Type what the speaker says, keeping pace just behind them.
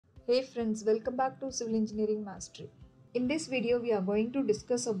Hey friends, welcome back to Civil Engineering Mastery. In this video, we are going to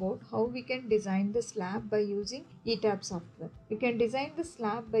discuss about how we can design the slab by using Etabs software. We can design the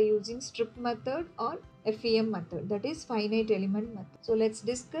slab by using strip method or FEM method, that is finite element method. So let's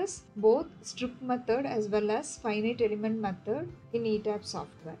discuss both strip method as well as finite element method in Etabs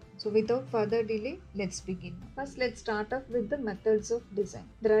software. So without further delay, let's begin. First, let's start off with the methods of design.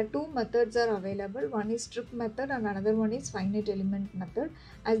 There are two methods are available. One is strip method and another one is finite element method.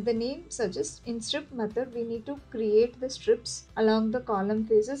 As the name suggests, in strip method, we need to create the strips along the column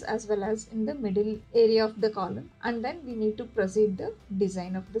faces as well as in the middle area of the column, and then we need to proceed the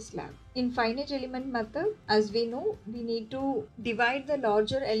design of the slab. In finite element method, as we know, we need to divide the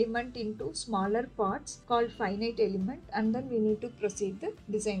larger element into smaller parts called finite element, and then we need to proceed the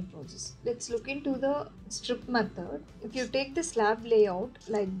design process. Let's look into the strip method. If you take the slab layout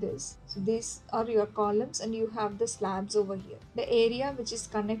like this, so these are your columns and you have the slabs over here. The area which is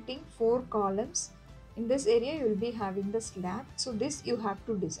connecting four columns, in this area you will be having the slab. So this you have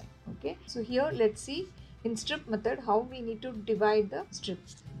to design. Okay, so here let's see in strip method how we need to divide the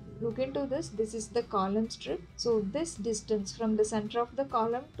strips. Look into this. This is the column strip. So this distance from the center of the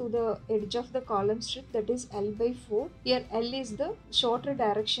column to the edge of the column strip, that is L by 4. Here L is the shorter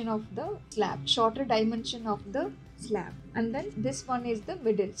direction of the slab, shorter dimension of the slab, and then this one is the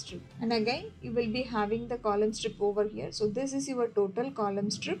middle strip, and again you will be having the column strip over here. So this is your total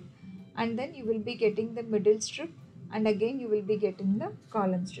column strip, and then you will be getting the middle strip, and again you will be getting the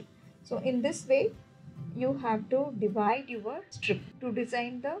column strip. So in this way you have to divide your strip to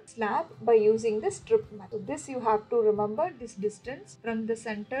design the slab by using the strip method. So this you have to remember, this distance from the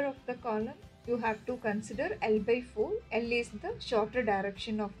center of the column you have to consider L by 4. L is the shorter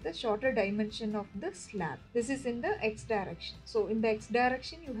direction of the shorter dimension of the slab. This is in the X direction. So in the X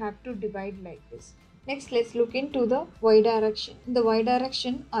direction you have to divide like this. Next, let's look into the Y direction. In the Y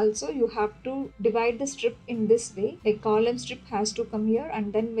direction also you have to divide the strip in this way. Like column strip has to come here,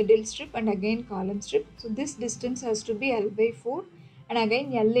 and then middle strip, and again column strip. So this distance has to be L by 4, and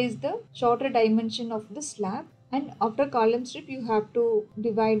again L is the shorter dimension of the slab. And after column strip you have to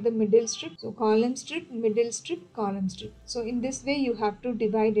divide the middle strip. So column strip, middle strip, column strip. So in this way you have to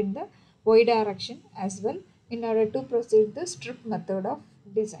divide in the Y direction as well in order to proceed the strip method of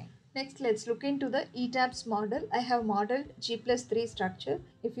design. Next, let's look into the Etabs model. I have modeled G+3 structure.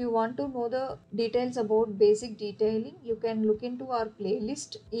 If you want to know the details about basic detailing, you can look into our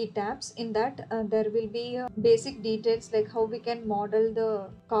playlist Etabs. In that, there will be basic details like how we can model the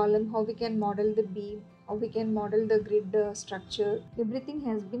column, how we can model the beam, how we can model the grid structure. Everything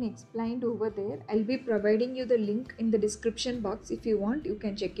has been explained over there. I'll be providing you the link in the description box. If you want, you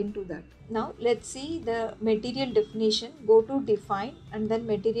can check into that. Now let's see the material definition. Go to define and then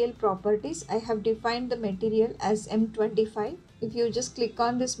material properties. I have defined the material as M25. If you just click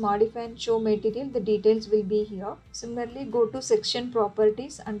on this modify and show material, the details will be here. Similarly, go to section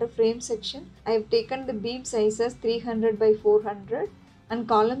properties. Under frame section, I have taken the beam size as 300 by 400 and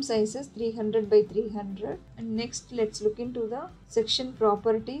column sizes 300 by 300. And next, let's look into the section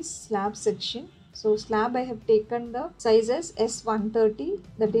properties, slab section. So slab, I have taken the sizes S130,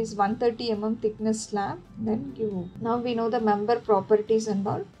 that is 130 mm thickness slab. Then now we know the member properties and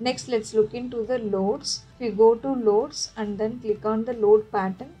all. Next, let's look into the loads. If you go to loads and then click on the load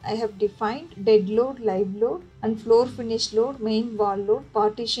pattern, I have defined dead load, live load, and floor finish load, main wall load,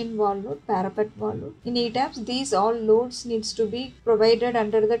 partition wall load, parapet wall load. In Etabs, these all loads needs to be provided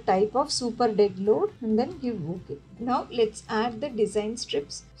under the type of super dead load, and then give OK. Now let's add the design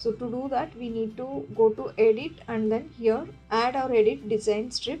strips. So to do that, we need to go to edit and then here add or edit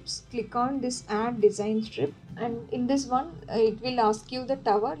design strips. Click on this add design strip, and in this one it will ask you the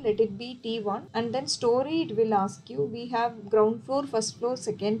tower, let it be T1, and then story it will ask you. We have ground floor, first floor,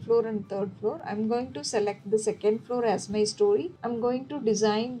 second floor and third floor. I'm going to select the second floor as my story. I'm going to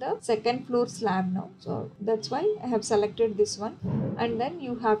design the second floor slab now. So that's why I have selected this one, and then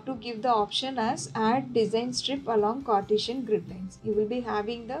you have to give the option as add design strip along Cartesian grid lines. You will be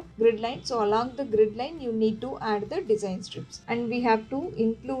having the grid line, so along the grid line you need to add the design strips, and we have to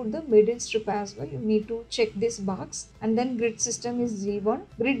include the middle strip as well. You need to check this box, and then grid system is G1,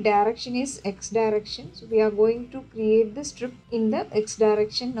 grid direction is X direction. So we are going to create the strip in the X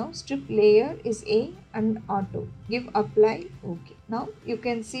direction now. Strip layer is A and auto. Give apply, OK. Now you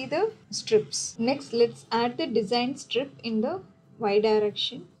can see the strips. Next, let's add the design strip in the Y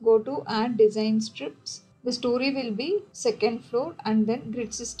direction. Go to add design strips. The story will be second floor, and then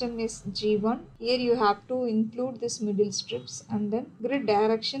grid system is G1. Here you have to include this middle strips, and then grid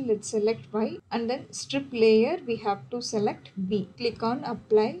direction, let's select Y, and then strip layer we have to select B. Click on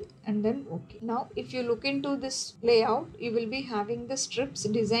apply and then OK. Now if you look into this layout, you will be having the strips,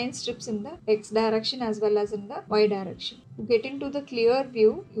 design strips in the X direction as well as in the Y direction. To get into the clear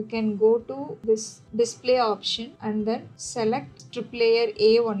view, you can go to this display option and then select strip layer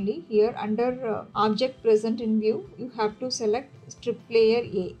A only. Here under object present in view, you have to select strip layer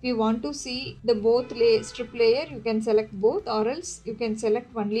A. If you want to see the both strip layer, you can select both, or else you can select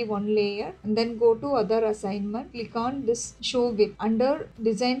only one layer and then go to other assignment. Click on this show width. Under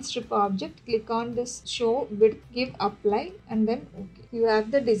design strip object, click on this show width, give apply and then OK. You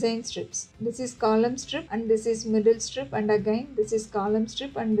have the design strips. This is column strip and this is middle strip, and again this is column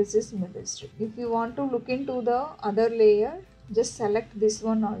strip and this is middle strip. If you want to look into the other layer, just select this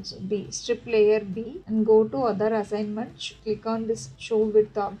one also, B, strip layer B, and go to other assignment, click on this show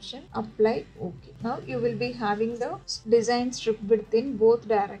width option, apply, OK. Now you will be having the design strip width in both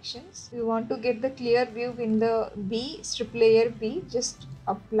directions. If you want to get the clear view in the B, strip layer B, just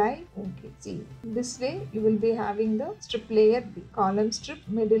apply, OK. See, this way you will be having the strip layer B, column strip,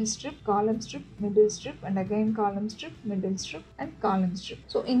 middle strip, column strip, middle strip, and again column strip, middle strip, and column strip.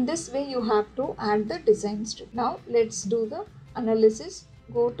 So in this way you have to add the design strip. Now let's do the analysis.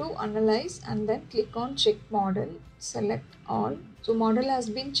 Go to analyze and then click on check model, select all. So model has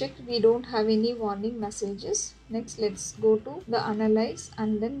been checked, we don't have any warning messages. Next let's go to the analyze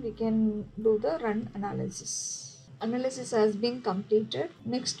and then we can do the run analysis. Analysis has been completed.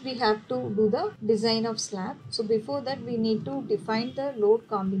 Next we have to do the design of slab. So before that we need to define the load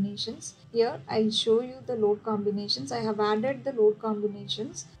combinations. Here I'll show you the load combinations. I have added the load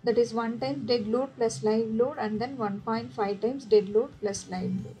combinations, that is 1 times dead load plus live load and then 1.5 times dead load plus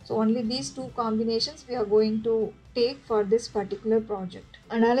live load. So only these two combinations we are going to take for this particular project.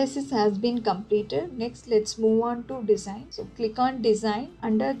 Analysis has been completed. Next let's move on to design. So click on design.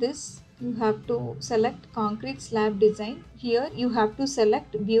 Under this you have to select concrete slab design. Here you have to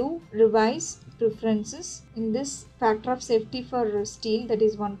select view, revise, preferences. In this, factor of safety for steel, that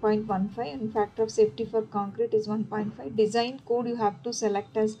is 1.15, and factor of safety for concrete is 1.5. Design code you have to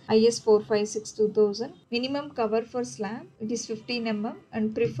select as IS 456-2000. Minimum cover for slab, it is 15 mm,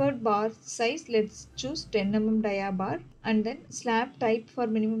 and preferred bar size, let's choose 10 mm dia bar. And then slab type for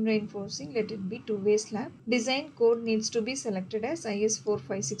minimum reinforcing, let it be two-way slab. Design code needs to be selected as IS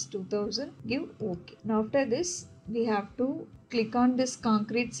 456-2000. Give OK. Now after this we have to click on this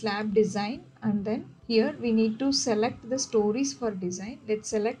concrete slab design, and then here we need to select the stories for design. Let's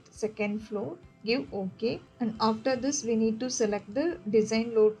select second floor, give OK, and after this we need to select the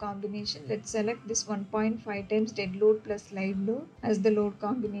design load combination. Let's select this 1.5 times dead load plus live load as the load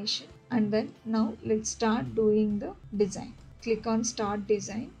combination, and then now let's start doing the design. Click on start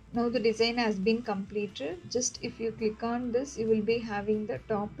design. Now the design has been completed. Just if you click on this, you will be having the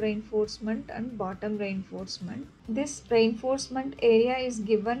top reinforcement and bottom reinforcement. This reinforcement area is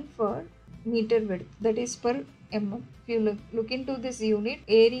given for meter width, that is per mm. If you look into this unit,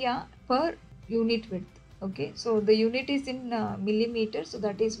 area per unit width. Okay, so the unit is in millimeters, so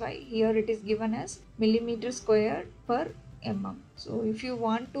that is why here it is given as millimeter square per mm. So if you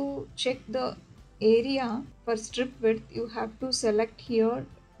want to check the area for strip width, you have to select here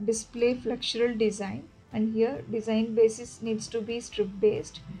display flexural design, and here design basis needs to be strip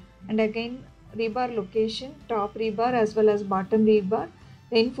based, and again rebar location, top rebar as well as bottom rebar.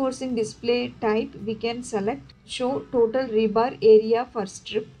 Reinforcing display type we can select show total rebar area for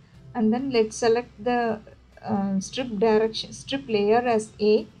strip, and then let's select the strip direction, strip layer as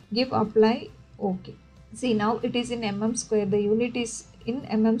A, give apply, OK. See, now it is in mm square, the unit is in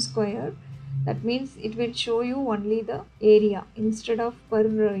mm square. That means it will show you only the area. Instead of per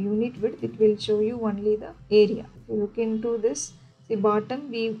unit width, it will show you only the area. If you look into this, the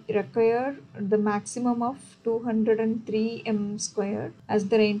bottom we require the maximum of 203 mm square as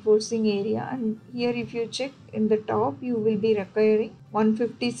the reinforcing area, and here if you check in the top you will be requiring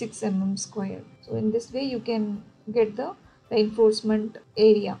 156 mm square. So in this way you can get the reinforcement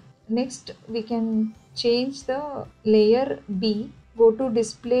area. Next we can change the layer B. Go to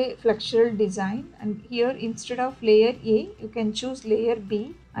display flexural design, and here instead of layer A you can choose layer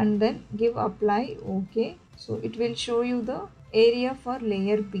B and then give apply, OK. So it will show you the area for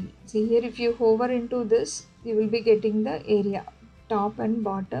layer B. See here, if you hover into this you will be getting the area top and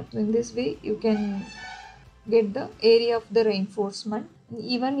bottom. So in this way you can get the area of the reinforcement.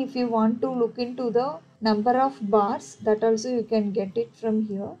 Even if you want to look into the number of bars, that also you can get it from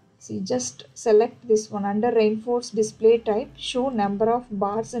here. See, just select this one under reinforced display type, show number of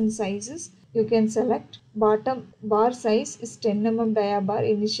bars and sizes. You can select bottom bar size is 10 mm dia bar.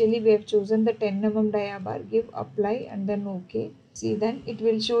 Initially we have chosen the 10 mm dia bar, give apply and then OK. See, then it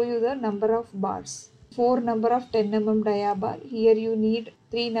will show you the number of bars. 4 number of 10 mm dia bar. Here you need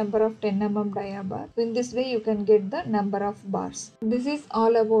 3 number of 10 mm dia bar. So in this way you can get the number of bars. This is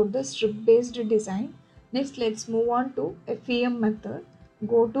all about the strip based design. Next let's move on to FEM method.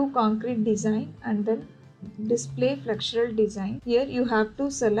 Go to concrete design and then display flexural design. Here you have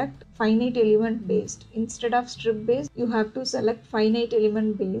to select finite element based. Instead of strip based, you have to select finite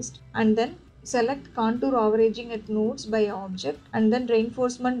element based and then select contour averaging at nodes by object and then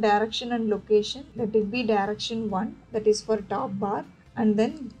reinforcement direction and location. Let it be direction 1, that is for top bar, and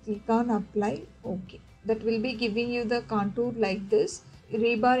then click on apply. OK. That will be giving you the contour like this.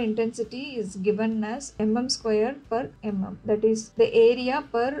 Rebar intensity is given as mm² per mm, that is the area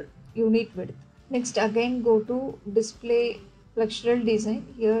per unit width. Next again go to display flexural design.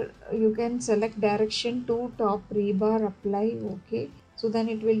 Here you can select direction to top rebar, apply. OK. So then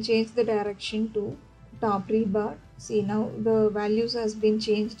it will change the direction to top rebar. See, now the values has been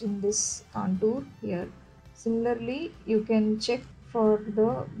changed in this contour here. Similarly you can check for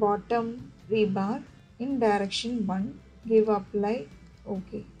the bottom rebar in direction 1, give apply.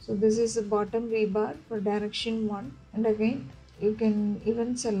 OK. So this is the bottom rebar for direction 1, and again you can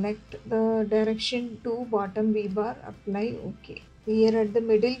even select the direction 2 bottom rebar, apply. OK. Here at the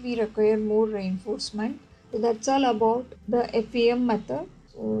middle we require more reinforcement. So that's all about the FEM method.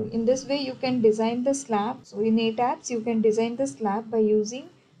 So in this way you can design the slab. So in Etabs you can design the slab by using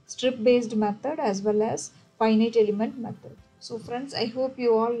strip based method as well as finite element method. So friends, I hope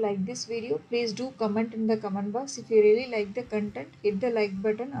you all like this video. Please do comment in the comment box. If you really like the content, hit the like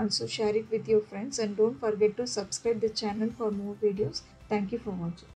button. Also share it with your friends and don't forget to subscribe the channel for more videos. Thank you for watching.